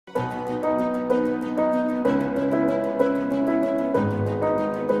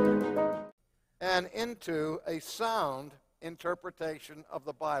into a sound interpretation of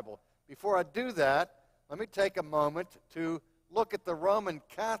the Bible. Before I do that, let me take a moment to look at the Roman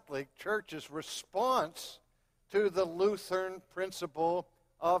Catholic Church's response to the Lutheran principle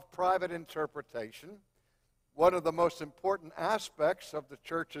of private interpretation. One of the most important aspects of the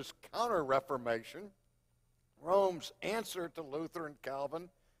Church's counter-reformation, Rome's answer to Luther and Calvin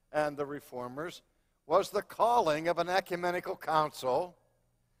and the Reformers, was the calling of an ecumenical council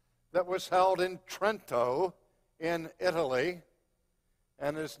that was held in Trento in Italy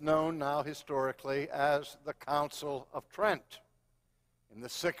and is known now historically as the Council of Trent. In the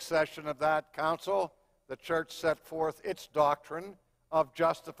sixth session of that council, the Church set forth its doctrine of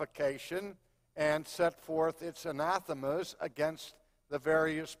justification and set forth its anathemas against the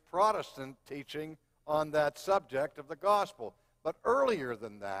various Protestant teaching on that subject of the gospel. But earlier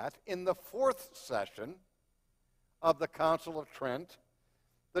than that, in the fourth session of the Council of Trent,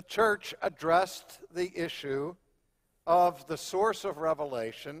 the Church addressed the issue of the source of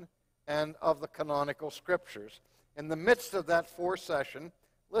revelation and of the canonical scriptures. In the midst of that fourth session,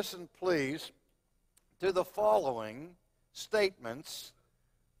 listen please to the following statements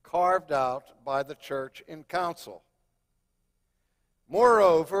carved out by the Church in council.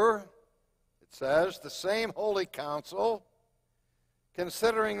 Moreover, it says, the same Holy Council,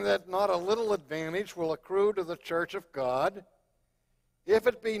 considering that not a little advantage will accrue to the Church of God, if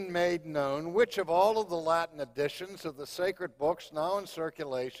it be made known which of all of the Latin editions of the sacred books now in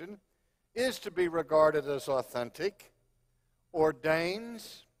circulation is to be regarded as authentic,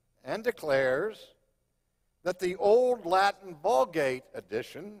 ordains and declares that the old Latin Vulgate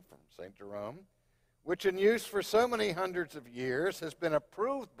edition from St. Jerome, which in use for so many hundreds of years has been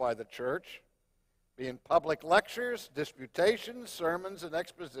approved by the Church, being public lectures, disputations, sermons, and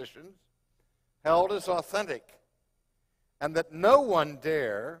expositions, held as authentic, and that no one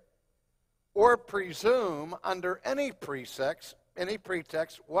dare or presume under any pretext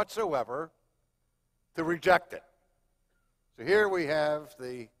whatsoever to reject it. So here we have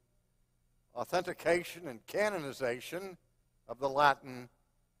the authentication and canonization of the Latin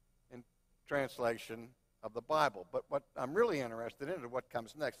translation of the Bible. But what I'm really interested in is what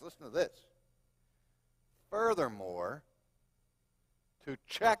comes next. Listen to this. Furthermore, to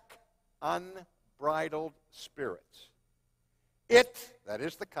check unbridled spirits, it, that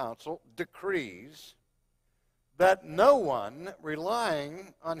is the council, decrees that no one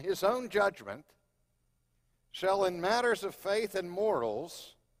relying on his own judgment shall in matters of faith and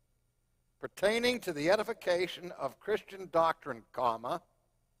morals pertaining to the edification of Christian doctrine,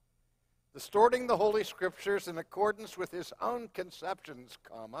 distorting the Holy Scriptures in accordance with his own conceptions,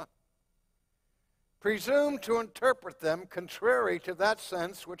 presume to interpret them contrary to that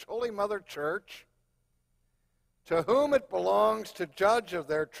sense which Holy Mother Church, to whom it belongs to judge of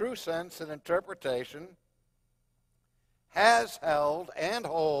their true sense and interpretation, has held and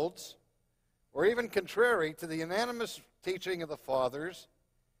holds, or even contrary to the unanimous teaching of the Fathers,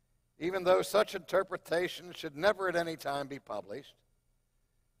 even though such interpretation should never at any time be published.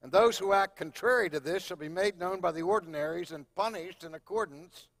 And those who act contrary to this shall be made known by the ordinaries and punished in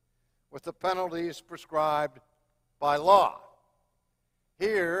accordance with the penalties prescribed by law.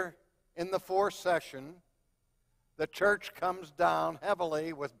 Here, in the fourth session, the Church comes down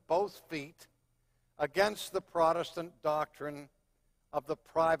heavily with both feet against the Protestant doctrine of the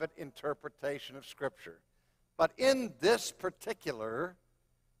private interpretation of Scripture. But in this particular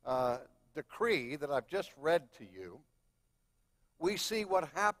decree that I've just read to you, we see what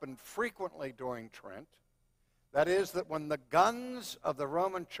happened frequently during Trent. That is, that when the guns of the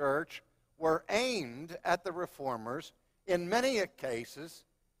Roman Church were aimed at the Reformers, in many cases,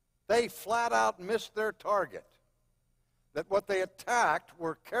 they flat out missed their target. That what they attacked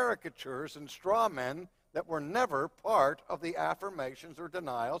were caricatures and straw men that were never part of the affirmations or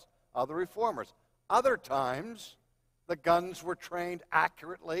denials of the Reformers. Other times, the guns were trained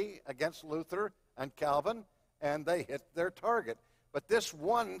accurately against Luther and Calvin, and they hit their target. But this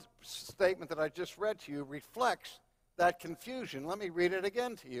one statement that I just read to you reflects that confusion. Let me read it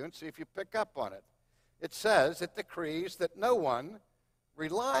again to you and see if you pick up on it. It says, it decrees that no one,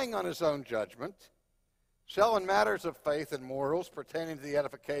 relying on his own judgment, shall in matters of faith and morals pertaining to the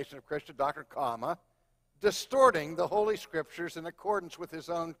edification of Christian doctrine, distorting the Holy Scriptures in accordance with his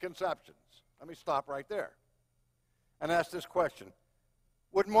own conceptions. Let me stop right there and ask this question.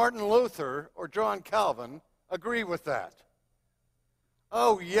 Would Martin Luther or John Calvin agree with that?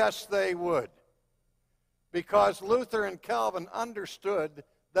 Oh, yes, they would. Because Luther and Calvin understood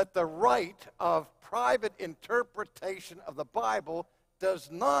that the right of private interpretation of the Bible does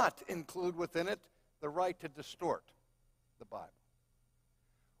not include within it the right to distort the Bible.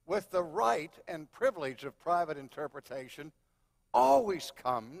 with the right and privilege of private interpretation always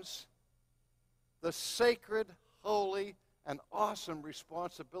comes the sacred, holy, and awesome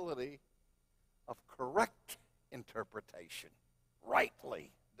responsibility of correct interpretation, rightly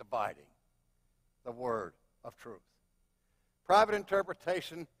dividing the word of truth. Private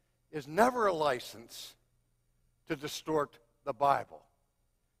interpretation is never a license to distort the Bible.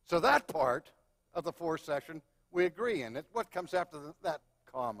 So that part of the fourth section we agree in. It's what comes after that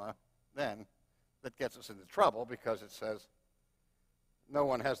comma then that gets us into trouble, because it says no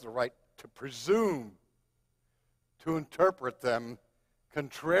one has the right to presume to interpret them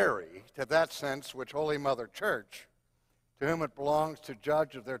contrary to that sense which Holy Mother Church, to whom it belongs to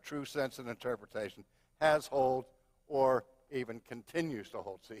judge of their true sense and interpretation, has hold or even continues to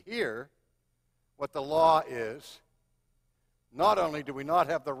hold. See, here, what the law is, not only do we not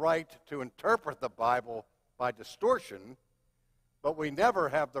have the right to interpret the Bible by distortion, but we never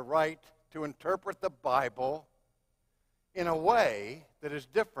have the right to interpret the Bible in a way that is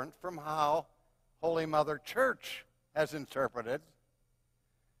different from how Holy Mother Church has interpreted.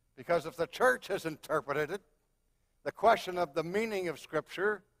 Because if the Church has interpreted it, the question of the meaning of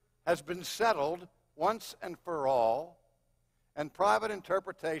Scripture has been settled once and for all, and private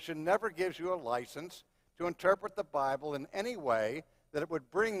interpretation never gives you a license to interpret the Bible in any way that it would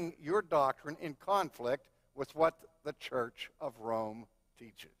bring your doctrine in conflict with what the Church of Rome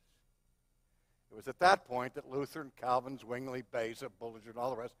teaches. It was at that point that Luther and Calvin, Zwingli, Beza, Bullinger, and all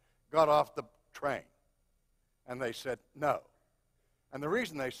the rest got off the train. And they said no. And the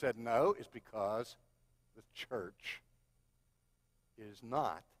reason they said no is because the Church is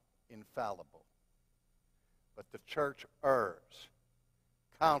not infallible. But the Church errs.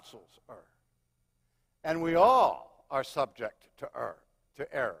 Councils err. And we all are subject to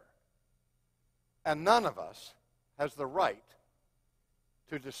error. And none of us has the right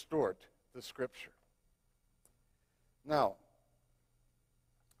to distort the Scripture. Now,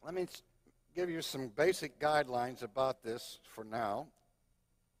 let me give you some basic guidelines about this for now,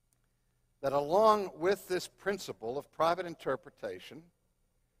 that along with this principle of private interpretation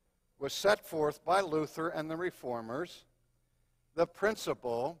was set forth by Luther and the Reformers the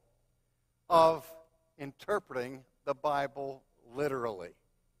principle of interpreting the Bible literally.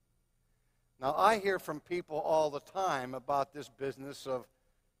 Now, I hear from people all the time about this business of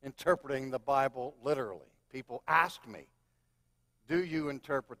interpreting the Bible literally. People ask me, do you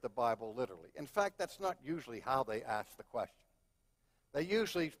interpret the Bible literally? In fact, that's not usually how they ask the question. They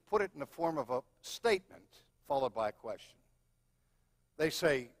usually put it in the form of a statement followed by a question. They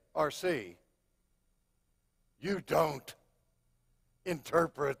say, R.C., you don't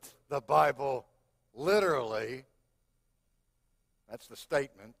interpret the Bible literally. That's the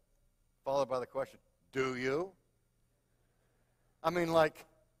statement, followed by the question, do you? I mean, like,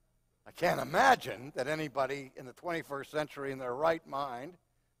 I can't imagine that anybody in the 21st century in their right mind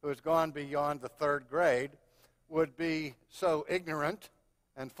who has gone beyond the third grade would be so ignorant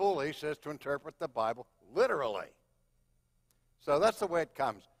and foolish as to interpret the Bible literally. So that's the way it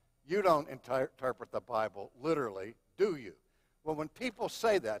comes. You don't interpret the Bible literally, do you? Well, when people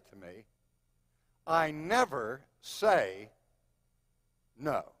say that to me, I never say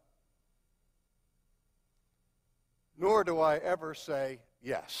no. Nor do I ever say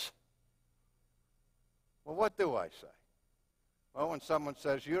yes. Well, what do I say? Well, when someone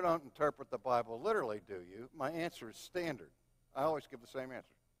says, you don't interpret the Bible literally, do you? My answer is standard. I always give the same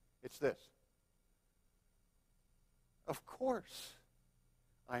answer. It's this. Of course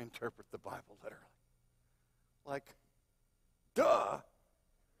I interpret the Bible literally. Like, duh.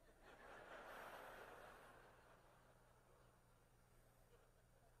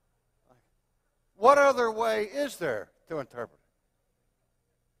 What other way is there to interpret it?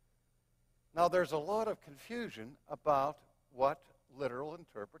 Now, there's a lot of confusion about what literal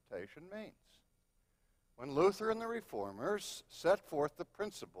interpretation means. When Luther and the Reformers set forth the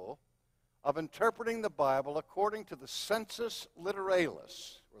principle of interpreting the Bible according to the sensus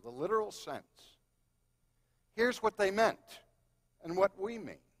literalis, or the literal sense, here's what they meant and what we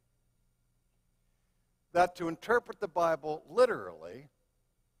mean. That to interpret the Bible literally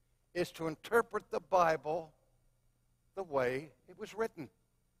is to interpret the Bible the way it was written.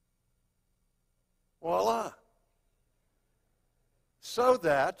 Voila. So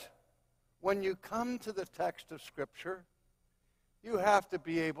that when you come to the text of Scripture, you have to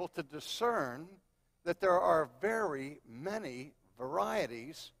be able to discern that there are very many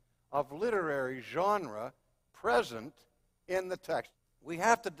varieties of literary genre present in the text. We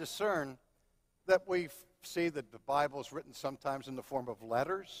have to discern that we see that the Bible is written sometimes in the form of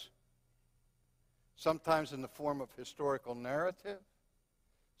letters, sometimes in the form of historical narrative,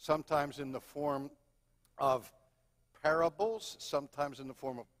 sometimes in the form of parables, sometimes in the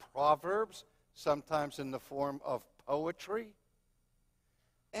form of proverbs, sometimes in the form of poetry.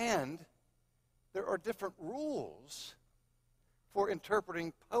 And there are different rules for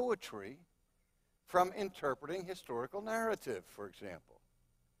interpreting poetry from interpreting historical narrative, for example.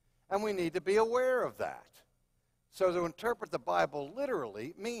 And we need to be aware of that. So to interpret the Bible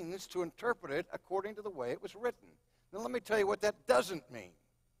literally means to interpret it according to the way it was written. Now let me tell you what that doesn't mean.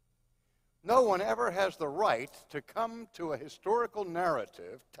 No one ever has the right to come to a historical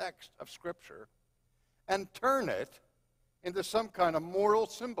narrative, text of Scripture, and turn it into some kind of moral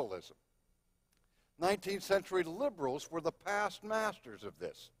symbolism. 19th century liberals were the past masters of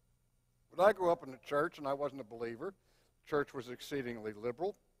this. When I grew up in the church, and I wasn't a believer, the church was exceedingly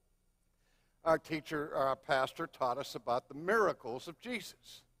liberal. Our pastor taught us about the miracles of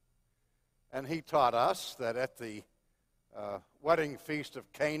Jesus. And he taught us that at the wedding feast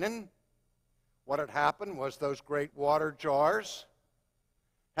of Canaan, what had happened was those great water jars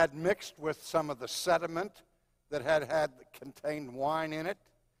had mixed with some of the sediment that had contained wine in it.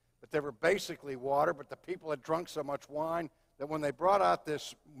 But they were basically water, but the people had drunk so much wine that when they brought out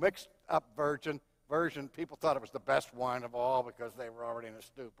this mixed-up version, people thought it was the best wine of all because they were already in a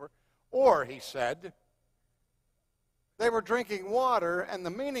stupor. Or, he said, they were drinking water, and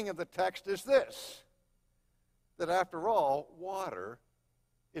the meaning of the text is this, that after all, water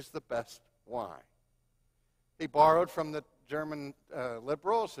is the best wine. He borrowed from the German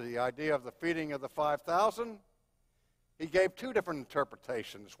liberals the idea of the feeding of the 5,000. He gave two different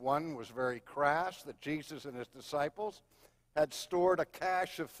interpretations. One was very crass, that Jesus and his disciples had stored a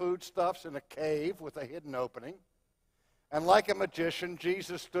cache of foodstuffs in a cave with a hidden opening. And like a magician,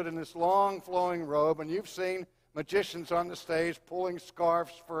 Jesus stood in this long flowing robe, and you've seen magicians on the stage pulling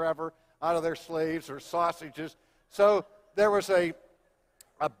scarves forever out of their sleeves or sausages. So there was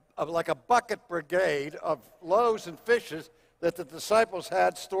like a bucket brigade of loaves and fishes that the disciples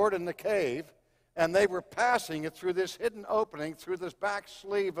had stored in the cave, and they were passing it through this hidden opening, through this back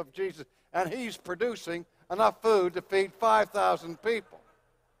sleeve of Jesus, and he's producing enough food to feed 5,000 people.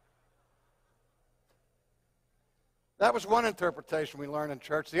 That was one interpretation we learned in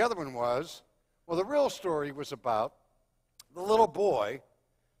church. The other one was, well, the real story was about the little boy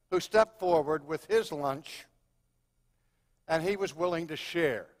who stepped forward with his lunch, and he was willing to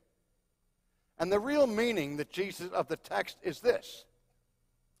share. And the real meaning of the text is this,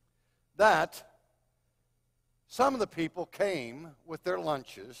 that some of the people came with their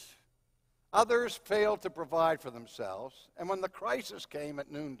lunches, others failed to provide for themselves, and when the crisis came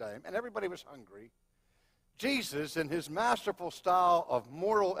at noonday and everybody was hungry, Jesus, in his masterful style of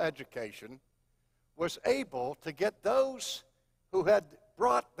moral education, was able to get those who had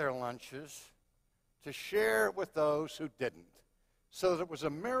brought their lunches to share with those who didn't. So that it was a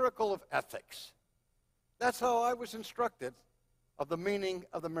miracle of ethics. That's how I was instructed of the meaning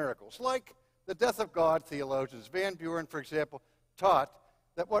of the miracles. Like the death of God theologians, Van Buren, for example, taught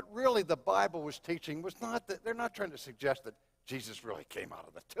that what really the Bible was teaching was not that, they're not trying to suggest that Jesus really came out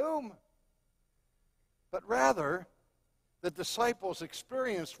of the tomb, but rather the disciples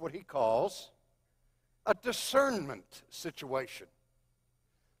experienced what he calls a discernment situation.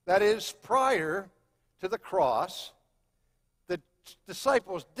 That is, prior to the cross, the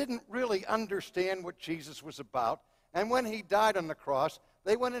disciples didn't really understand what Jesus was about, and when he died on the cross,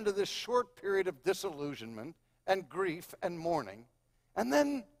 they went into this short period of disillusionment and grief and mourning, and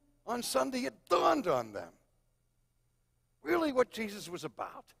then on Sunday it dawned on them really what Jesus was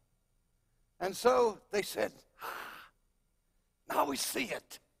about. And so they said, now we see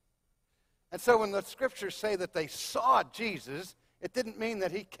it. And so when the scriptures say that they saw Jesus, it didn't mean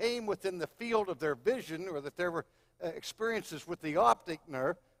that he came within the field of their vision or that there were experiences with the optic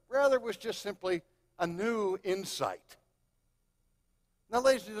nerve. Rather, it was just simply a new insight. Now,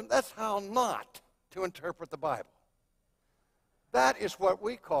 ladies and gentlemen, that's how not to interpret the Bible. That is what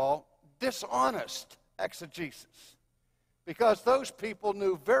we call dishonest exegesis. Because those people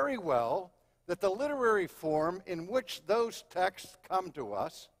knew very well that the literary form in which those texts come to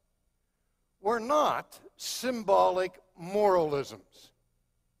us were not symbolic moralisms,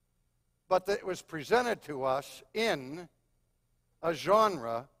 but that it was presented to us in a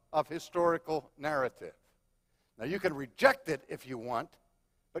genre of historical narrative. Now, you can reject it if you want,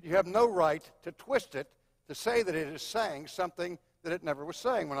 but you have no right to twist it to say that it is saying something that it never was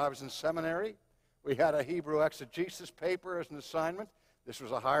saying. When I was in seminary, we had a Hebrew exegesis paper as an assignment. This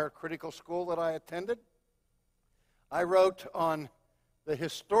was a higher critical school that I attended. I wrote on the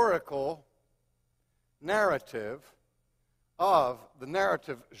historical narrative of the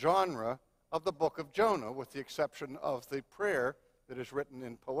narrative genre of the book of Jonah, with the exception of the prayer that is written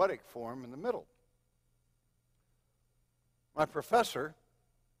in poetic form in the middle. My professor,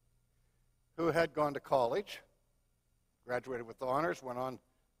 who had gone to college, graduated with honors, went on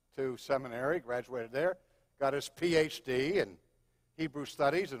to seminary, graduated there, got his Ph.D. in Hebrew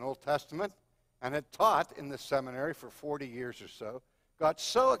Studies and Old Testament, and had taught in the seminary for 40 years or so, got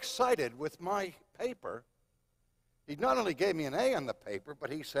so excited with my paper, he not only gave me an A on the paper,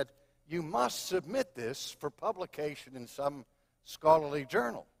 but he said, "You must submit this for publication in some scholarly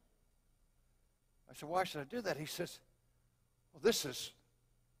journal." I said, "Why should I do that?" He says, "Well, this is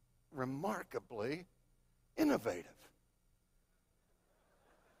remarkably innovative."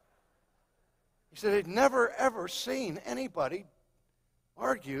 He said he'd never, ever seen anybody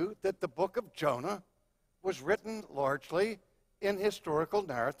argue that the book of Jonah was written largely in historical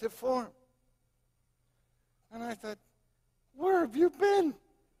narrative form. And I thought, where have you been?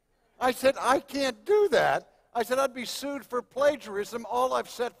 I said, I can't do that. I said, I'd be sued for plagiarism. All I've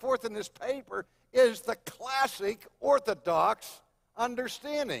set forth in this paper is the classic orthodox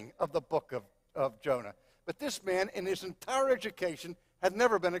understanding of the book of Jonah. But this man, in his entire education, had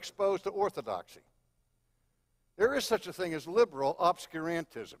never been exposed to orthodoxy. There is such a thing as liberal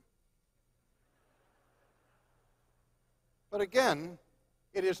obscurantism. But again,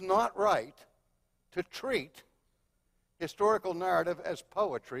 it is not right to treat historical narrative as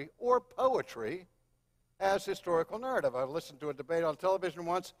poetry or poetry as historical narrative. I listened to a debate on television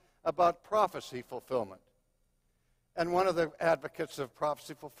once about prophecy fulfillment. And one of the advocates of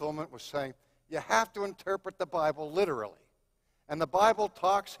prophecy fulfillment was saying, you have to interpret the Bible literally. And the Bible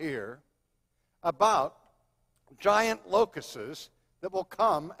talks here about giant locusts that will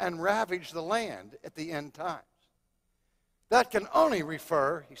come and ravage the land at the end times. That can only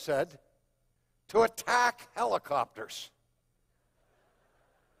refer, he said, to attack helicopters.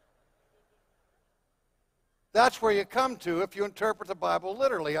 That's where you come to if you interpret the Bible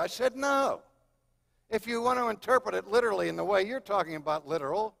literally. I said, no. If you want to interpret it literally in the way you're talking about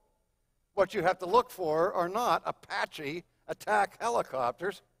literal, what you have to look for are not Apache attack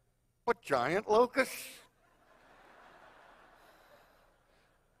helicopters, but giant locusts.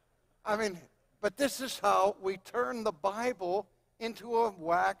 I mean, but this is how we turn the Bible into a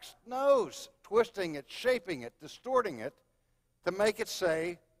waxed nose, twisting it, shaping it, distorting it to make it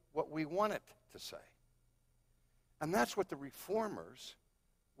say what we want it to say. And that's what the reformers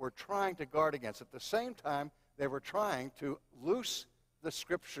were trying to guard against. At the same time, they were trying to loose the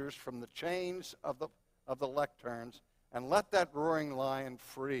scriptures from the chains of the lecterns and let that roaring lion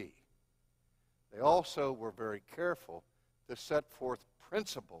free. They also were very careful to set forth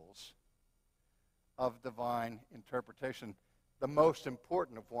principles of divine interpretation. The most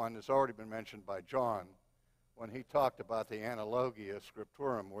important of one has already been mentioned by John when he talked about the analogia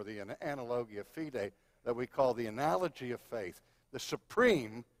scripturum, or the analogia fide, that we call the analogy of faith. The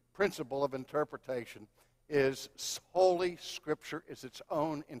supreme principle of interpretation is Holy Scripture is its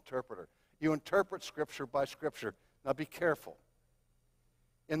own interpreter. You interpret Scripture by Scripture. Now be careful.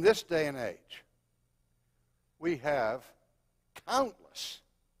 In this day and age, we have countless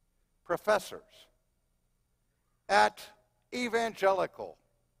professors at evangelical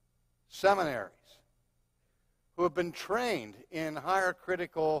seminaries who have been trained in higher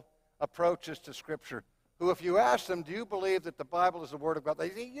critical approaches to Scripture, who, if you ask them, do you believe that the Bible is the Word of God? They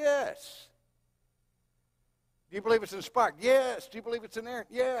say, yes. Do you believe it's inspired? Yes. Do you believe it's inerrant?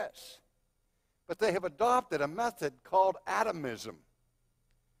 Yes. But they have adopted a method called atomism,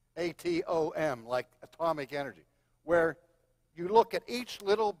 A-T-O-M, like atomic energy, where you look at each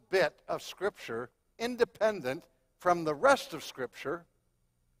little bit of Scripture independent from the rest of Scripture,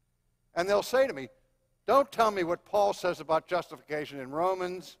 and they'll say to me, don't tell me what Paul says about justification in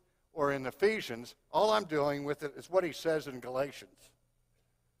Romans or in Ephesians. All I'm doing with it is what he says in Galatians.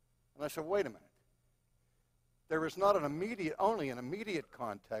 And I said, wait a minute. There is not only an immediate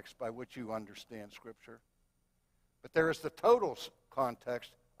context by which you understand Scripture, but there is the total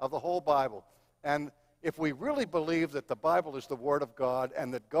context of the whole Bible. And if we really believe that the Bible is the Word of God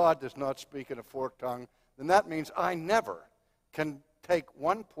and that God does not speak in a forked tongue, then that means I never can take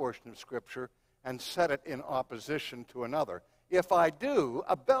one portion of Scripture and set it in opposition to another. If I do,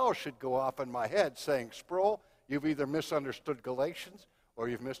 a bell should go off in my head saying, Sproul, you've either misunderstood Galatians or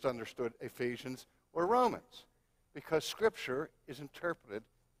you've misunderstood Ephesians or Romans, because Scripture is interpreted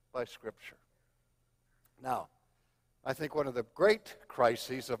by Scripture. Now, I think one of the great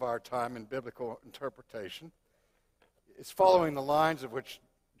crises of our time in biblical interpretation is following the lines of which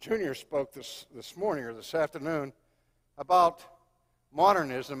Junior spoke this morning or this afternoon about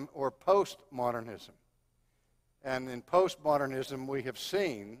modernism or postmodernism. And in postmodernism, we have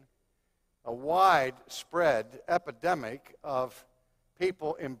seen a widespread epidemic of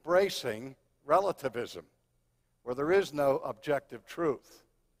people embracing relativism, where there is no objective truth.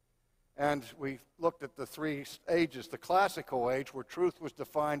 And we looked at the three ages. The classical age, where truth was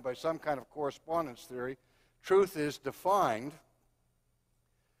defined by some kind of correspondence theory. Truth is defined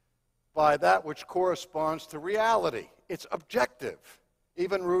by that which corresponds to reality. It's objective.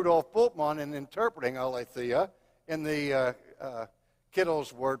 Even Rudolf Bultmann, in interpreting aletheia in the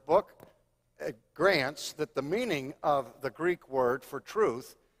Kittle's word book, grants that the meaning of the Greek word for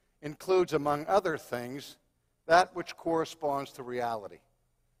truth includes, among other things, that which corresponds to reality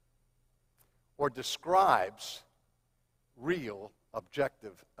or describes real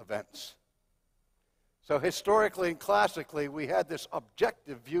objective events. So historically and classically, we had this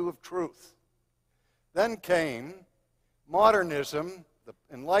objective view of truth. Then came modernism, the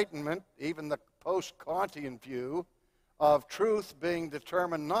Enlightenment, even the post-Kantian view of truth being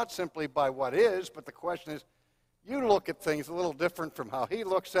determined not simply by what is, but the question is, you look at things a little different from how he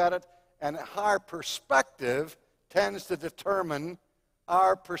looks at it, and our perspective tends to determine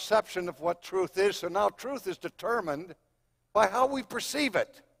our perception of what truth is. So now truth is determined by how we perceive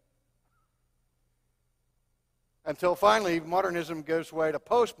it. Until finally modernism gives way to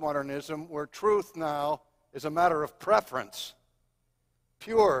postmodernism, where truth now is a matter of preference.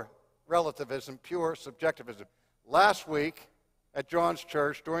 Pure relativism, pure subjectivism. Last week at John's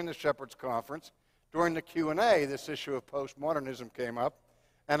church, during the Shepherd's Conference, during the Q&A, this issue of postmodernism came up,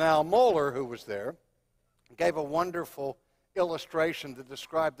 and Al Mohler, who was there, gave a wonderful illustration to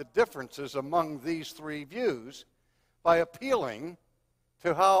describe the differences among these three views by appealing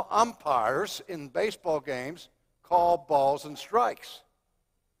to how umpires in baseball games call balls and strikes.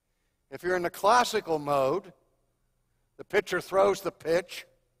 If you're in the classical mode, the pitcher throws the pitch,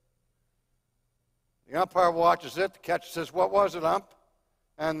 the umpire watches it, the catcher says, "What was it, ump?"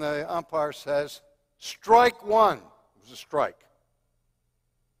 And the umpire says, "Strike one." It was a strike.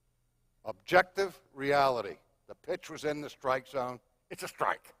 Objective reality. The pitch was in the strike zone. It's a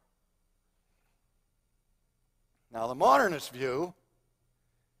strike. Now, the modernist view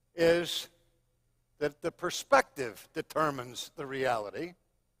is that the perspective determines the reality.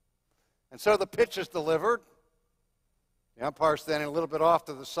 And so the pitch is delivered. The umpire's standing a little bit off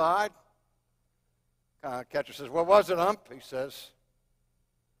to the side. Catcher says, "What was it, ump?" He says,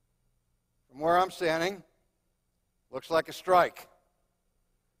 "From where I'm standing, looks like a strike."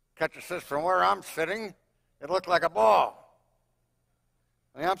 Catcher says, "From where I'm sitting, it looked like a ball."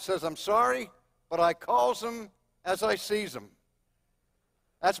 And the ump says, "I'm sorry, but I calls them as I sees them."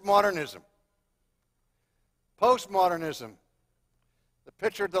 That's modernism. Postmodernism. The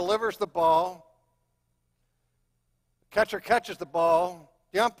pitcher delivers the ball. The catcher catches the ball.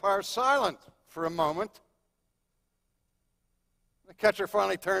 The umpire's silent for a moment. The catcher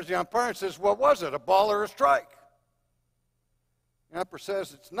finally turns to the umpire and says, "What was it, a ball or a strike?" The umpire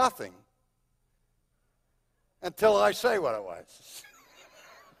says, "It's nothing until I say what it was."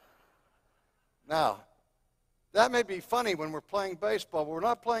 Now, that may be funny when we're playing baseball, but we're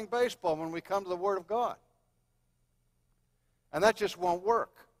not playing baseball when we come to the Word of God. And that just won't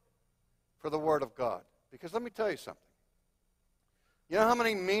work for the Word of God. Because let me tell you something. You know how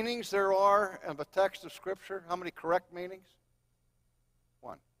many meanings there are of a text of Scripture? How many correct meanings?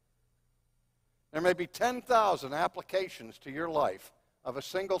 One. There may be 10,000 applications to your life of a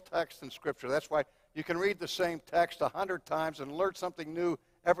single text in Scripture. That's why you can read the same text 100 times and learn something new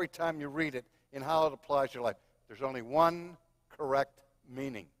every time you read it in how it applies to your life. There's only one correct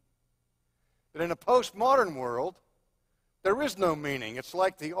meaning. But in a postmodern world, there is no meaning. It's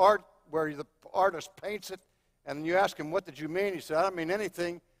like the art where the artist paints it, and you ask him, "What did you mean?" He said, "I don't mean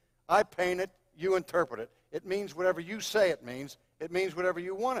anything. I paint it, you interpret it. It means whatever you say it means. It means whatever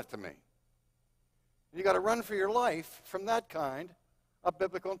you want it to mean." You got to run for your life from that kind of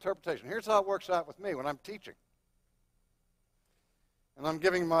biblical interpretation. Here's how it works out with me when I'm teaching. And I'm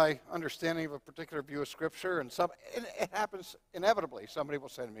giving my understanding of a particular view of Scripture, and it happens inevitably. Somebody will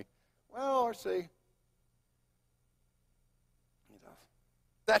say to me, "Well, R.C.,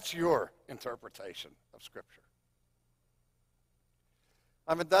 that's your interpretation of Scripture."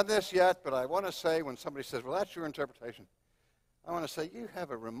 I haven't done this yet, but I want to say when somebody says, "Well, that's your interpretation," I want to say, you have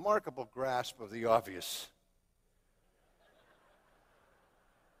a remarkable grasp of the obvious.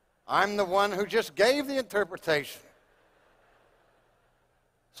 I'm the one who just gave the interpretation.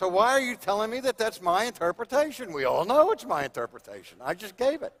 So why are you telling me that that's my interpretation? We all know it's my interpretation. I just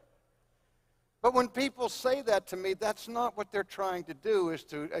gave it. But when people say that to me, that's not what they're trying to do, is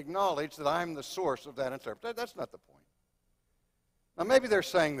to acknowledge that I'm the source of that interpretation. That's not the point. Now, maybe they're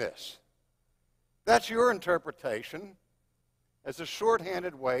saying this. That's your interpretation as a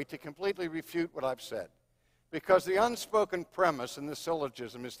shorthanded way to completely refute what I've said. Because the unspoken premise in this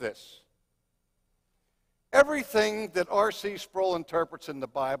syllogism is this. Everything that R.C.Sproul interprets in the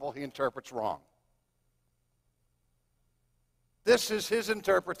Bible, he interprets wrong. This is his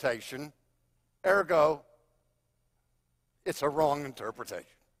interpretation, ergo, it's a wrong interpretation.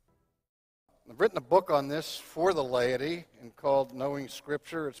 I've written a book on this for the laity and called Knowing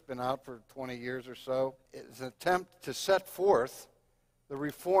Scripture. It's been out for 20 years or so. It's an attempt to set forth the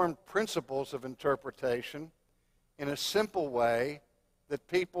Reformed principles of interpretation in a simple way that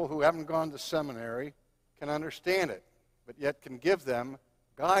people who haven't gone to seminary can understand it, but yet can give them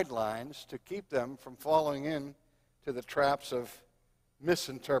guidelines to keep them from falling into the traps of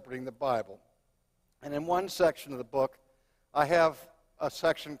misinterpreting the Bible. And in one section of the book, I have a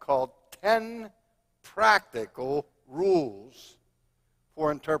section called 10 Practical Rules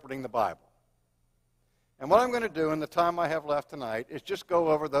for Interpreting the Bible. And what I'm going to do in the time I have left tonight is just go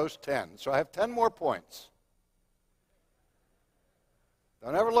over those 10. So I have 10 more points.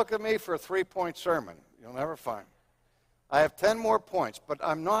 Don't ever look at me for a 3-point sermon. You'll never find. I have 10 more points, but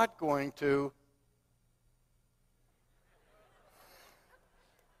I'm not going to.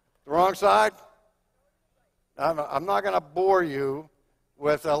 The wrong side? I'm not going to bore you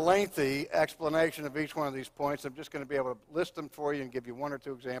with a lengthy explanation of each one of these points. I'm just going to be able to list them for you and give you 1 or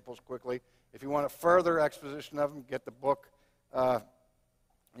 2 examples quickly. If you want a further exposition of them, get the book. You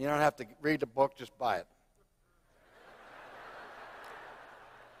don't have to read the book, just buy it.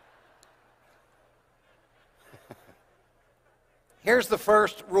 Here's the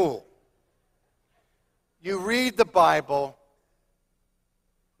first rule. You read the Bible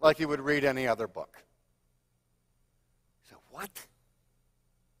like you would read any other book. So what?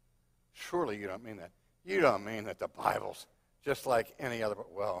 Surely you don't mean that. You don't mean that the Bible's just like any other book.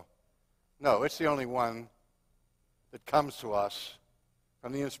 Well, no, it's the only one that comes to us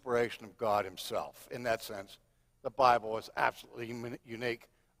from the inspiration of God himself. In that sense, the Bible is absolutely unique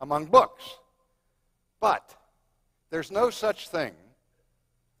among books. But there's no such thing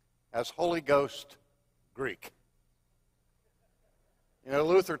as Holy Ghost Greek. You know,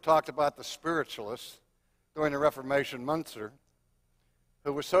 Luther talked about the spiritualists during the Reformation, Munzer,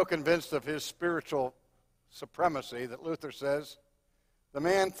 who was so convinced of his spiritual supremacy that Luther says, the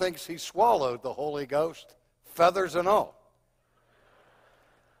man thinks he swallowed the Holy Ghost, feathers and all.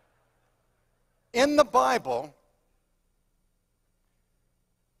 In the Bible,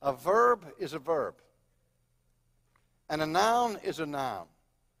 a verb is a verb. And a noun is a noun.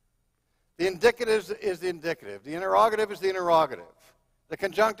 The indicative is the indicative. The interrogative is the interrogative. The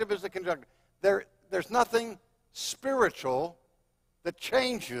conjunctive is the conjunctive. There's nothing spiritual that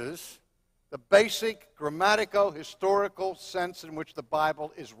changes the basic grammatico-historical sense in which the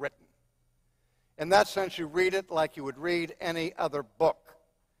Bible is written. In that sense, you read it like you would read any other book.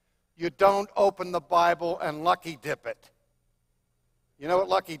 You don't open the Bible and lucky dip it. You know what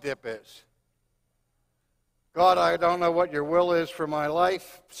lucky dip is? God, I don't know what your will is for my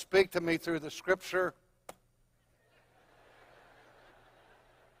life. Speak to me through the Scripture.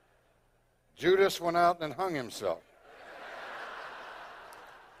 Judas went out and hung himself.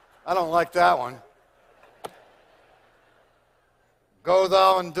 I don't like that one. Go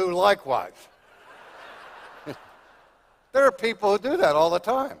thou and do likewise. There are people who do that all the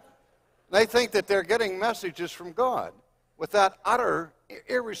time. They think that they're getting messages from God. With that utter,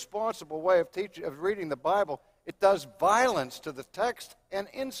 irresponsible way of reading the Bible, it does violence to the text and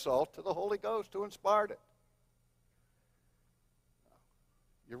insult to the Holy Ghost who inspired it.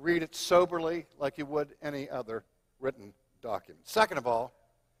 You read it soberly like you would any other written document. Second of all,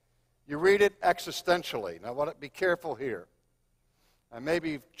 you read it existentially. Now, be careful here. I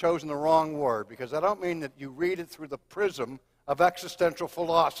maybe have chosen the wrong word because I don't mean that you read it through the prism of existential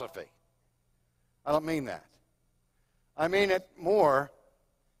philosophy. I don't mean that. I mean it more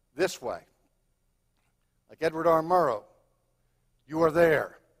this way. Like Edward R. Murrow, you are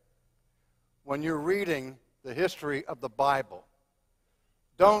there. When you're reading the history of the Bible,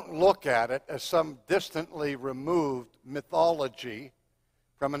 don't look at it as some distantly removed mythology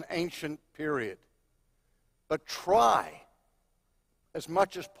from an ancient period, but try as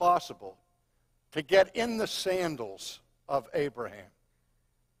much as possible to get in the sandals of Abraham.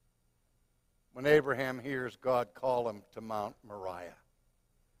 When Abraham hears God call him to Mount Moriah.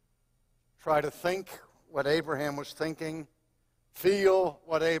 Try to think what Abraham was thinking, feel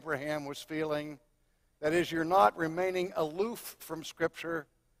what Abraham was feeling. That is, you're not remaining aloof from Scripture,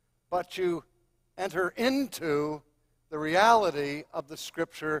 but you enter into the reality of the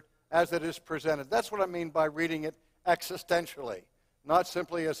Scripture as it is presented. That's what I mean by reading it existentially, not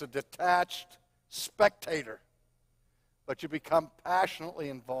simply as a detached spectator, but you become passionately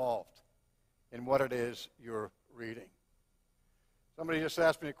involved in what it is you're reading. Somebody just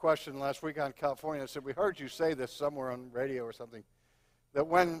asked me a question last week on California. I said, we heard you say this somewhere on radio or something, that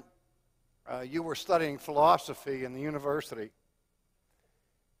when you were studying philosophy in the university,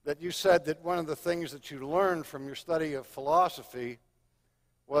 that you said that one of the things that you learned from your study of philosophy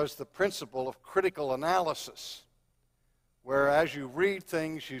was the principle of critical analysis, where as you read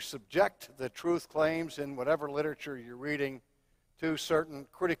things, you subject the truth claims in whatever literature you're reading to certain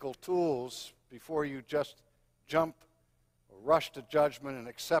critical tools before you just jump or rush to judgment and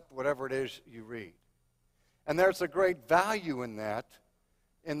accept whatever it is you read. And there's a great value in that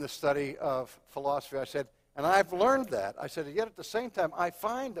in the study of philosophy. I said, and I've learned that. I said, yet at the same time, I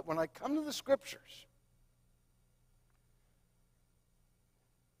find that when I come to the Scriptures,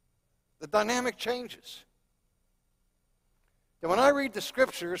 the dynamic changes. And when I read the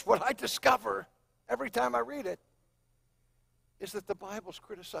Scriptures, what I discover every time I read it is that the Bible's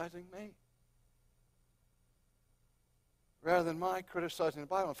criticizing me rather than my criticizing the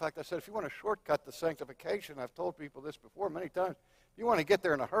Bible. In fact, I said, if you want to shortcut the sanctification, I've told people this before many times, if you want to get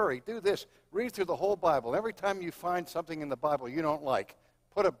there in a hurry, do this. Read through the whole Bible. Every time you find something in the Bible you don't like,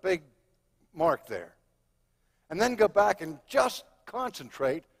 put a big mark there. And then go back and just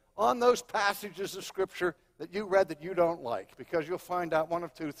concentrate on those passages of Scripture that you read that you don't like, because you'll find out one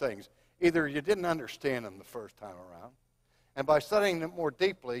of two things. Either you didn't understand them the first time around, and by studying them more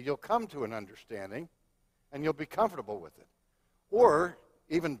deeply, you'll come to an understanding, and you'll be comfortable with it. Or,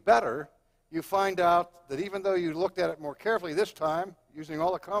 even better, you find out that even though you looked at it more carefully this time, using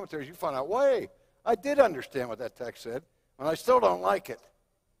all the commentaries, you find out, wait, I did understand what that text said, and I still don't like it.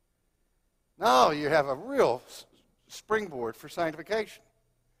 Now you have a real springboard for sanctification.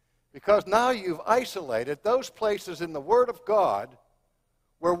 Because now you've isolated those places in the Word of God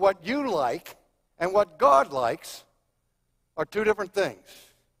where what you like and what God likes are two different things.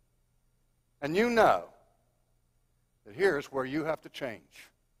 And you know that here's where you have to change.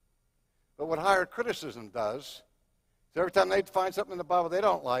 But what higher criticism does is every time they find something in the Bible they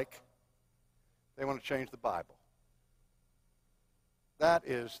don't like, they want to change the Bible. That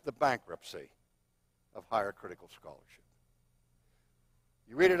is the bankruptcy of higher critical scholarship.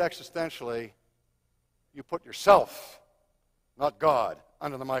 You read it existentially, you put yourself, not God,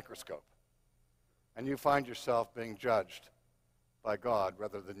 under the microscope. And you find yourself being judged by God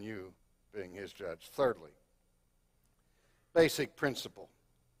rather than you being his judge. Thirdly, basic principle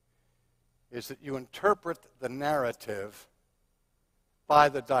is that you interpret the narrative by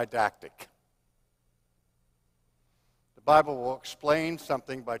the didactic. The Bible will explain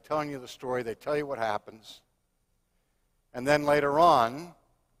something by telling you the story. They tell you what happens. And then later on,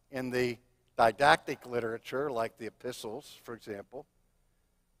 in the didactic literature, like the epistles, for example,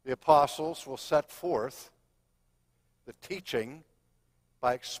 the apostles will set forth the teaching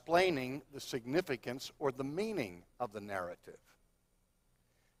by explaining the significance or the meaning of the narrative.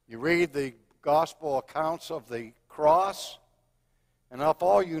 You read the gospel accounts of the cross, and if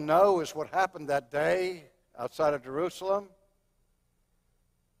all you know is what happened that day outside of Jerusalem,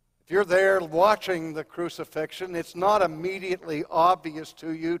 if you're there watching the crucifixion, it's not immediately obvious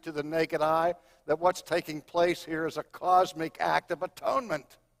to you, to the naked eye, that what's taking place here is a cosmic act of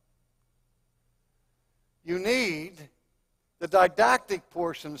atonement. You need the didactic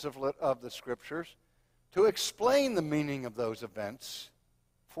portions of the Scriptures to explain the meaning of those events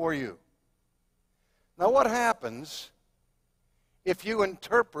for you. Now, what happens if you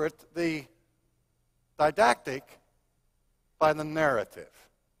interpret the didactic by the narrative?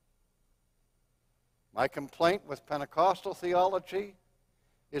 My complaint with Pentecostal theology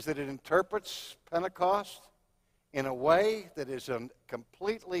is that it interprets Pentecost in a way that is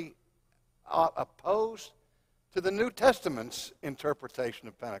completely opposed to the New Testament's interpretation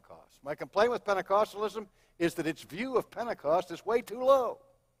of Pentecost. My complaint with Pentecostalism is that its view of Pentecost is way too low,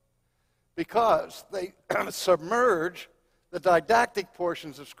 because they submerge the didactic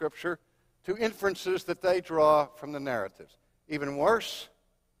portions of Scripture to inferences that they draw from the narratives. Even worse,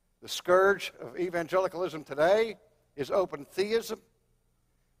 the scourge of evangelicalism today is open theism.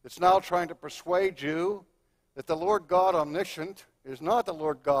 It's now trying to persuade you that the Lord God omniscient is not the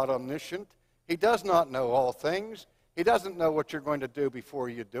Lord God omniscient. He does not know all things. He doesn't know what you're going to do before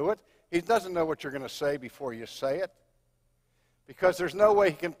you do it. He doesn't know what you're going to say before you say it. Because there's no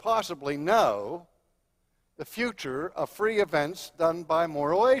way he can possibly know the future of free events done by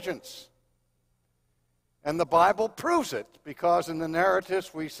moral agents. And the Bible proves it, because in the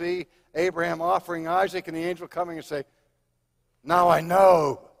narratives we see Abraham offering Isaac and the angel coming and say, now I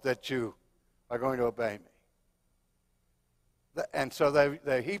know that you are going to obey me. And so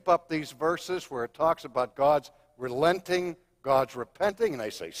they heap up these verses where it talks about God's relenting, God's repenting, and they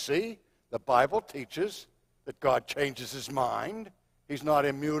say, see, The Bible teaches that God changes his mind. He's not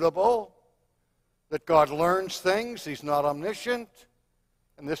immutable. That God learns things. He's not omniscient.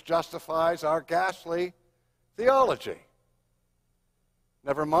 And this justifies our ghastly theology.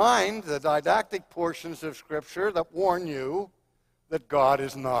 Never mind the didactic portions of Scripture that warn you that God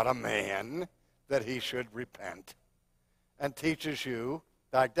is not a man, that he should repent, and teaches you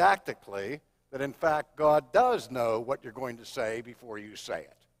didactically that in fact God does know what you're going to say before you say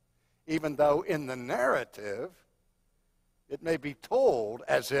it, even though in the narrative it may be told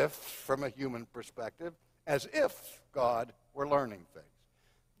as if, from a human perspective, as if God were learning things.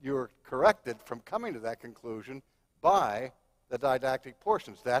 You're corrected from coming to that conclusion by the didactic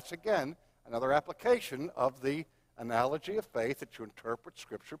portions. That's, again, another application of the analogy of faith, that you interpret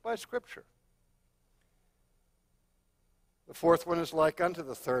Scripture by Scripture. The fourth one is like unto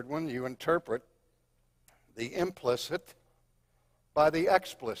the third one. You interpret the implicit by the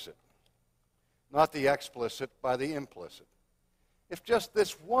explicit, not the explicit by the implicit. If just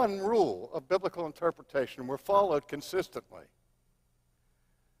this one rule of biblical interpretation were followed consistently,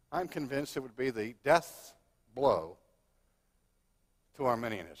 I'm convinced it would be the death blow to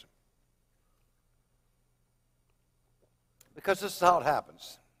Arminianism. Because this is how it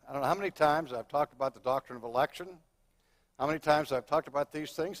happens. I don't know how many times I've talked about the doctrine of election, how many times I've talked about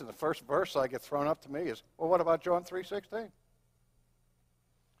these things, and the first verse I get thrown up to me is, well, what about John 3:16?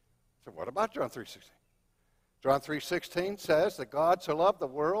 So what about John 3:16? John 3:16 says that God so loved the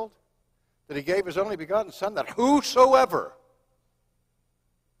world that he gave his only begotten Son, that whosoever,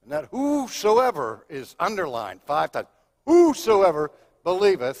 and that whosoever is underlined 5 times, whosoever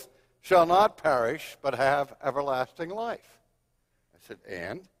believeth shall not perish but have everlasting life. I said,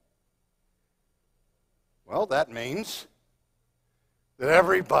 and? Well, that means that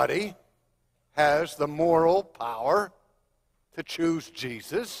everybody has the moral power to choose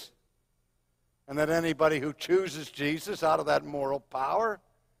Jesus, and that anybody who chooses Jesus out of that moral power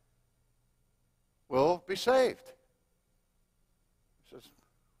will be saved. He says,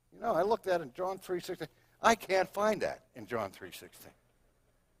 you know, I looked at it in John 3:16. I can't find that in John 3:16.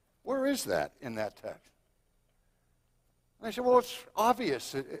 Where is that in that text? And I said, well, it's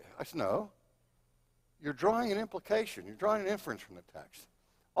obvious. I said, no. You're drawing an implication. You're drawing an inference from the text.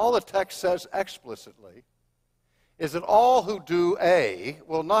 All the text says explicitly is that all who do A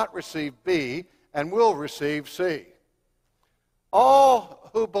will not receive B and will receive C. All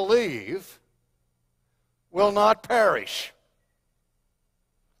who believe will not perish.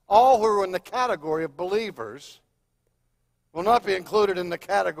 All who are in the category of believers will not be included in the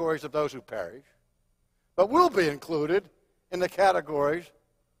categories of those who perish, but will be included in the categories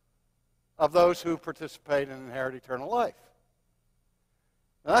of those who participate and inherit eternal life.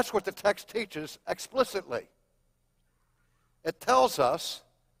 Now, that's what the text teaches explicitly. It tells us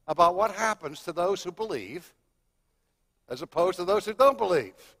about what happens to those who believe as opposed to those who don't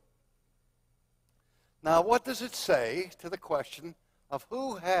believe. Now, what does it say to the question of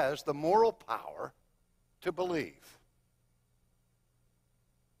who has the moral power to believe?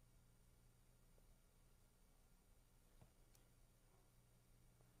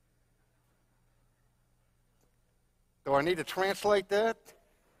 Do I need to translate that?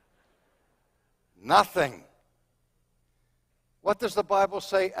 Nothing. What does the Bible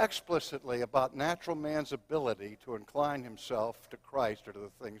say explicitly about natural man's ability to incline himself to Christ or to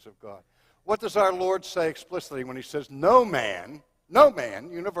the things of God? What does our Lord say explicitly when he says, no man,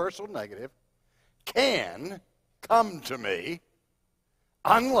 universal negative, can come to me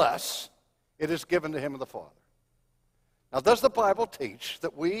unless it is given to him of the Father? Now, does the Bible teach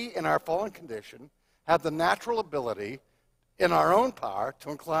that we, in our fallen condition, have the natural ability in our own power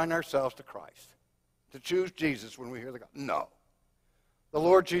to incline ourselves to Christ, to choose Jesus when we hear the gospel? No. The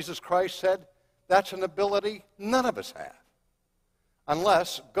Lord Jesus Christ said that's an ability none of us have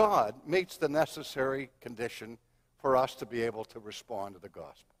unless God meets the necessary condition for us to be able to respond to the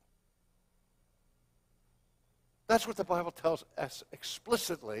gospel. That's what the Bible tells us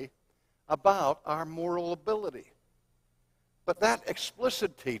explicitly about our moral ability. But that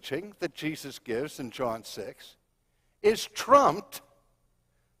explicit teaching that Jesus gives in John 6 is trumped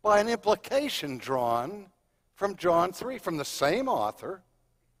by an implication drawn from John 3, from the same author,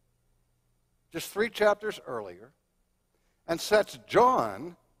 just 3 chapters earlier, and sets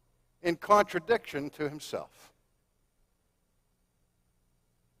John in contradiction to himself.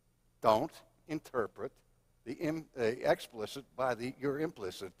 Don't interpret the explicit by your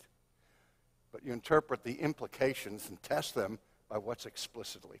implicit, but you interpret the implications and test them by what's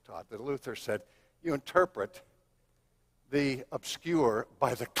explicitly taught. The Luther said, you interpret the obscure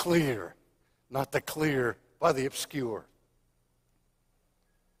by the clear, not the clear by the obscure.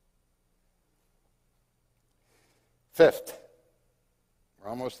 Fifth, we're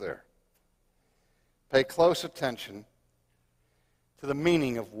almost there. Pay close attention to the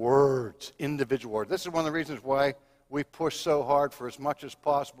meaning of words, individual words. This is one of the reasons why we push so hard for as much as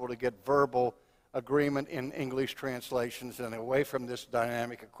possible to get verbal agreement in English translations and away from this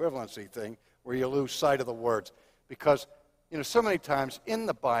dynamic equivalency thing where you lose sight of the words. Because, so many times in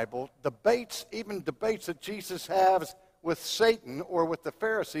the Bible, debates, even debates that Jesus has with Satan or with the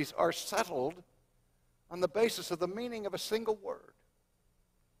Pharisees, are settled on the basis of the meaning of a single word.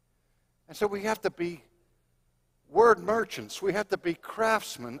 And so we have to be word merchants. We have to be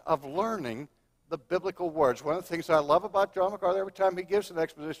craftsmen of learning the biblical words. One of the things I love about John MacArthur, every time he gives an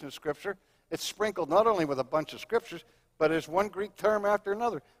exposition of Scripture, it's sprinkled not only with a bunch of Scriptures, but as one Greek term after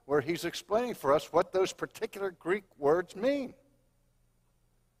another, where he's explaining for us what those particular Greek words mean.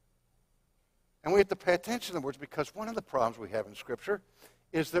 And we have to pay attention to the words, because one of the problems we have in Scripture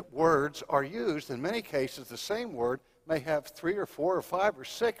is that words are used. In many cases, the same word may have 3 or 4 or 5 or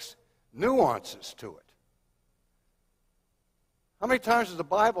 6 nuances to it. How many times does the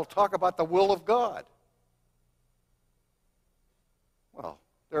Bible talk about the will of God? Well,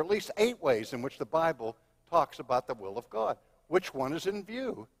 there are at least 8 ways in which the Bible talks about the will of God. Which one is in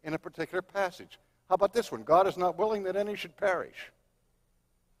view in a particular passage? How about this one? God is not willing that any should perish.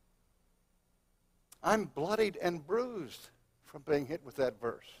 I'm bloodied and bruised from being hit with that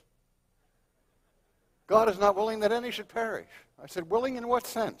verse. God is not willing that any should perish. I said, willing in what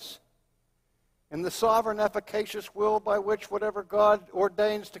sense? In the sovereign, efficacious will by which whatever God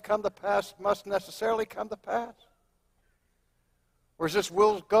ordains to come to pass must necessarily come to pass? Or is this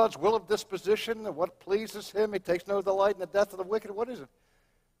God's will of disposition, and what pleases him? He takes no delight in the death of the wicked. What is it?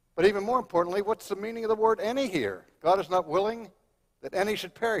 But even more importantly, what's the meaning of the word any here? God is not willing that any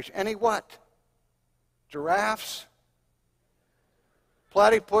should perish. Any what? Giraffes?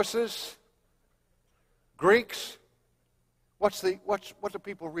 Platypuses? Greeks? What do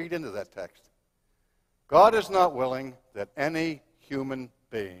people read into that text? God is not willing that any human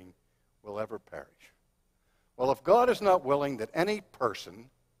being will ever perish. Well, if God is not willing that any person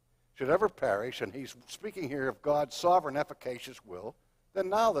should ever perish, and he's speaking here of God's sovereign, efficacious will, then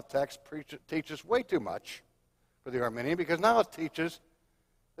now the text teaches way too much for the Arminian, because now it teaches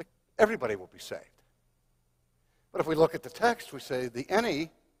that everybody will be saved. But if we look at the text, we say the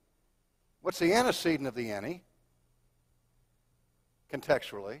any, what's the antecedent of the any?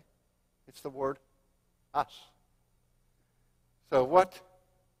 Contextually, it's the word us. So what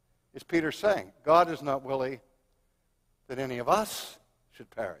is Peter saying? God is not willing that any of us should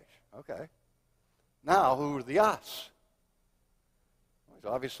perish. Okay. Now, who are the us? Well, it's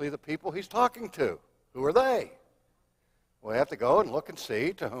obviously the people he's talking to. Who are they? We have to go and look and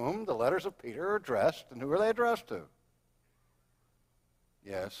see to whom the letters of Peter are addressed, and who are they addressed to?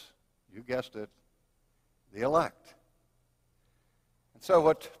 Yes, you guessed it, the elect. And so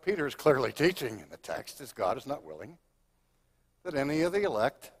what Peter is clearly teaching in the text is God is not willing that any of the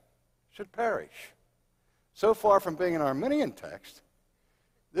elect should perish. So far from being an Arminian text,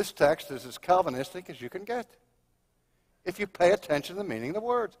 this text is as Calvinistic as you can get, if you pay attention to the meaning of the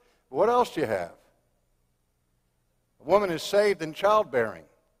words. What else do you have? A woman is saved in childbearing,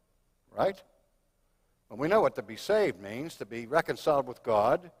 right? Well, we know what to be saved means: to be reconciled with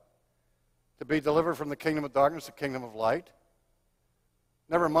God, to be delivered from the kingdom of darkness, the kingdom of light.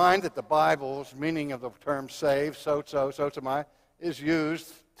 Never mind that the Bible's meaning of the term saved, sotomai, is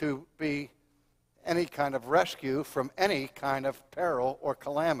used to be any kind of rescue from any kind of peril or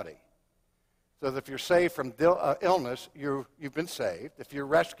calamity. So that if you're saved from illness, you've been saved. If you're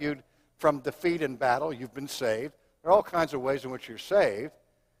rescued from defeat in battle, you've been saved. There are all kinds of ways in which you're saved.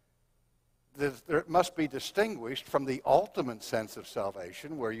 It must be distinguished from the ultimate sense of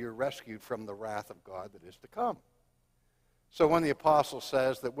salvation, where you're rescued from the wrath of God that is to come. So when the apostle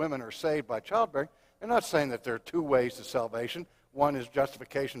says that women are saved by childbearing, they're not saying that there are 2 ways to salvation. One is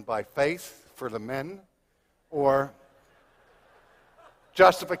justification by faith for the men, or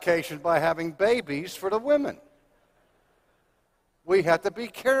justification by having babies for the women. We have to be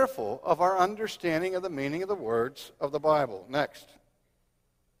careful of our understanding of the meaning of the words of the Bible. Next.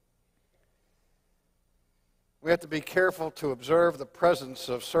 We have to be careful to observe the presence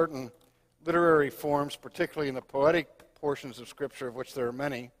of certain literary forms, particularly in the poetic portions of Scripture, of which there are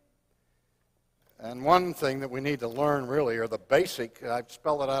many. And one thing that we need to learn really are the basic, I've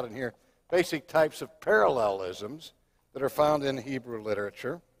spelled it out in here, basic types of parallelisms that are found in Hebrew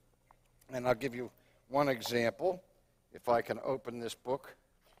literature. And I'll give you one example, if I can open this book,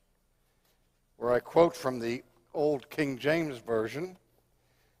 where I quote from the Old King James Version.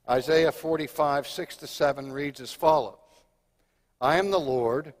 Isaiah 45, 6-7 reads as follows: I am the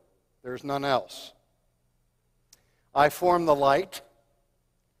Lord, there is none else. I form the light,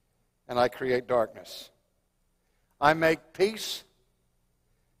 and I create darkness. I make peace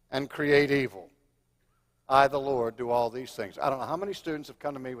and create evil. I, the Lord, do all these things. I don't know how many students have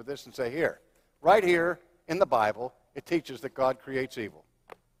come to me with this and say, here, right here in the Bible, it teaches that God creates evil.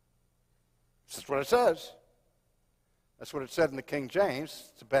 That's what it says. That's what it said in the King James.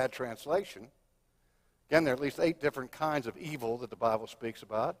 It's a bad translation. Again, there are at least 8 different kinds of evil that the Bible speaks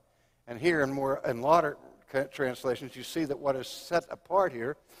about. And here in later translations, you see that what is set apart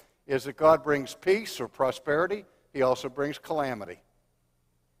here is that God brings peace or prosperity. He also brings calamity.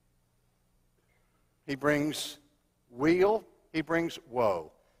 He brings weal. He brings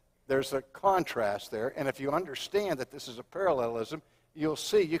woe. There's a contrast there. And if you understand that this is a parallelism, you'll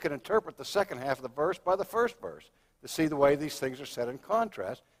see you can interpret the second half of the verse by the first verse to see the way these things are set in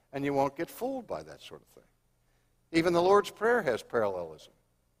contrast, and you won't get fooled by that sort of thing. Even the Lord's Prayer has parallelism.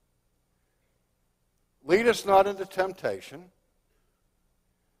 Lead us not into temptation,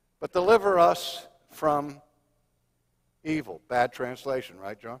 but deliver us from evil. Bad translation,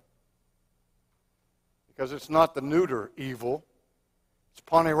 right, John? Because it's not the neuter evil. It's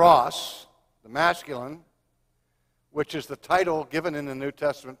poneros, the masculine, which is the title given in the New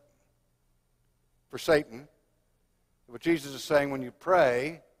Testament for Satan. What Jesus is saying when you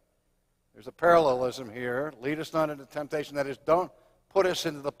pray, there's a parallelism here. Lead us not into temptation. That is, don't put us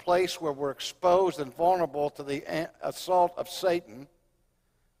into the place where we're exposed and vulnerable to the assault of Satan.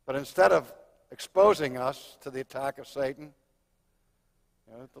 But instead of exposing us to the attack of Satan,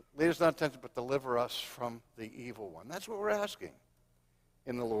 lead us not into temptation, but deliver us from the evil one. That's what we're asking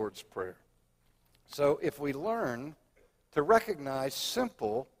in the Lord's Prayer. So if we learn to recognize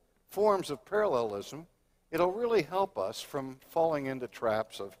simple forms of parallelism, it'll really help us from falling into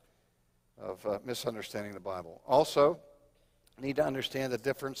traps of misunderstanding the Bible. Also, we need to understand the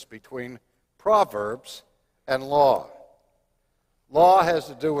difference between Proverbs and law. Law has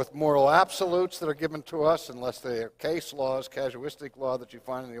to do with moral absolutes that are given to us, unless they are case laws, casuistic law that you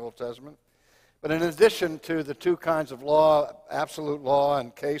find in the Old Testament. But in addition to the 2 kinds of law, absolute law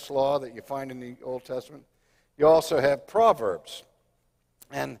and case law that you find in the Old Testament, you also have Proverbs.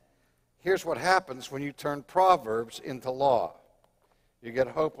 And here's what happens when you turn Proverbs into law. You get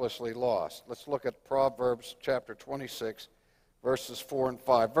hopelessly lost. Let's look at Proverbs chapter 26, verses 4 and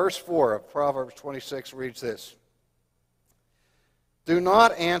 5. Verse 4 of Proverbs 26 reads this: Do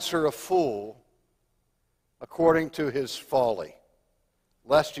not answer a fool according to his folly,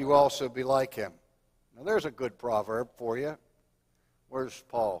 lest you also be like him. Now there's a good proverb for you. Where's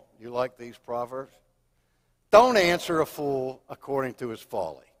Paul? You like these proverbs? Don't answer a fool according to his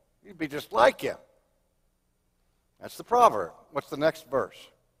folly. You'd be just like him. That's the proverb. What's the next verse?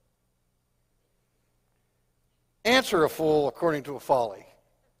 Answer a fool according to a folly,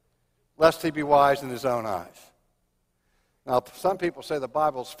 lest he be wise in his own eyes. Now, some people say the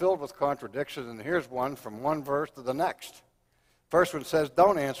Bible's filled with contradictions, and here's one from one verse to the next. First one says,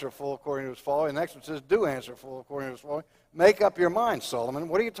 don't answer a fool according to his folly. The next one says, do answer a fool according to his folly. Make up your mind, Solomon.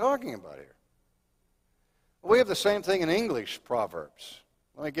 What are you talking about here? We have the same thing in English proverbs.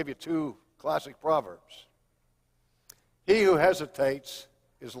 Let me give you 2 classic proverbs. He who hesitates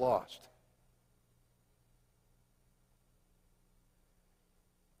is lost.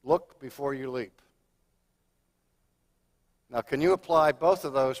 Look before you leap. Now, can you apply both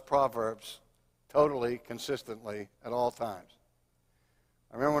of those proverbs totally, consistently, at all times?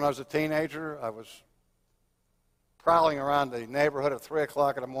 I remember when I was a teenager, I was prowling around the neighborhood at 3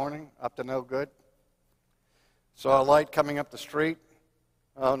 o'clock in the morning, up to no good. Saw a light coming up the street.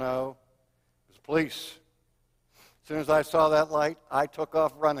 Oh, no. It was police. As soon as I saw that light, I took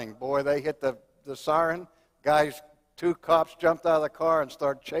off running. Boy, they hit the siren. Guys, 2 cops jumped out of the car and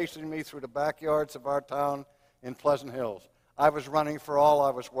started chasing me through the backyards of our town in Pleasant Hills. I was running for all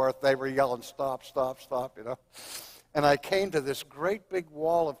I was worth. They were yelling, stop, stop, stop, And I came to this great big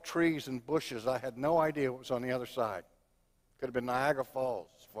wall of trees and bushes. I had no idea what was on the other side. Could have been Niagara Falls,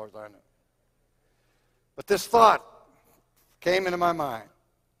 as far as I knew. But this thought came into my mind.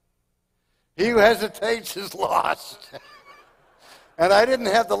 He who hesitates is lost. And I didn't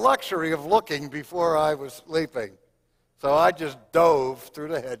have the luxury of looking before I was leaping. So I just dove through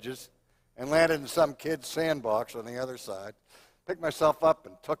the hedges and landed in some kid's sandbox on the other side, picked myself up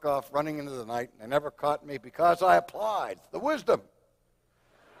and took off running into the night. And they never caught me because I applied the wisdom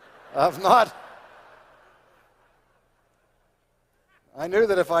of not. I knew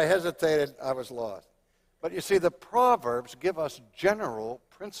that if I hesitated, I was lost. But you see, the Proverbs give us general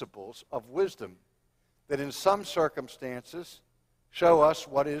principles of wisdom that in some circumstances show us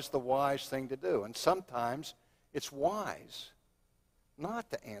what is the wise thing to do. And sometimes it's wise not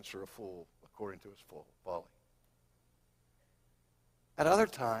to answer a fool according to his folly. At other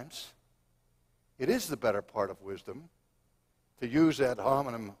times, it is the better part of wisdom to use ad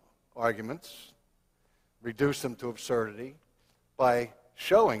hominem arguments, reduce them to absurdity, by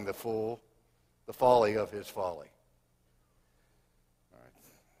showing the fool the folly of his folly. All right.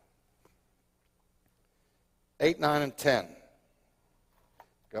 8, 9, and 10.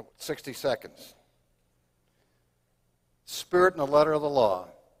 Got 60 seconds. Spirit and the letter of the law.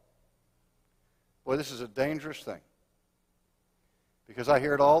 Boy, this is a dangerous thing. Because I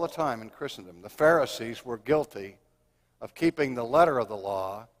hear it all the time in Christendom. The Pharisees were guilty of keeping the letter of the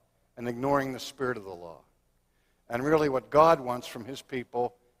law and ignoring the spirit of the law. And really what God wants from his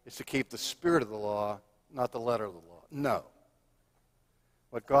people is to keep the spirit of the law, not the letter of the law. No.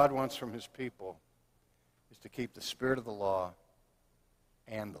 What God wants from his people is to keep the spirit of the law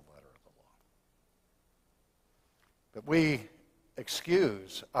and the letter of the law. But we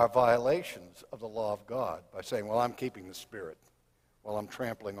excuse our violations of the law of God by saying, well, I'm keeping the spirit, while I'm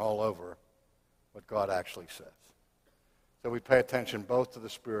trampling all over what God actually says. So we pay attention both to the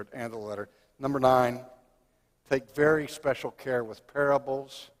spirit and the letter. Number 9, take very special care with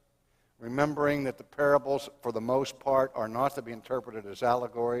parables, remembering that the parables, for the most part, are not to be interpreted as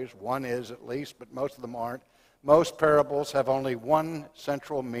allegories. One is, at least, but most of them aren't. Most parables have only one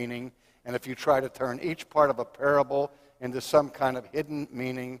central meaning, and if you try to turn each part of a parable into some kind of hidden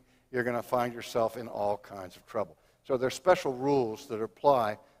meaning, you're going to find yourself in all kinds of trouble. So there are special rules that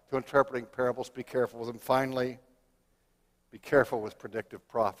apply to interpreting parables. Be careful with them. Finally, be careful with predictive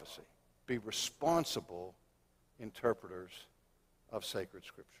prophecy. Be responsible interpreters of sacred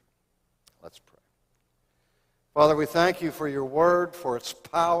Scripture. Let's pray. Father, we thank you for your word, for its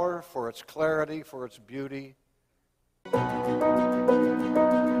power, for its clarity, for its beauty.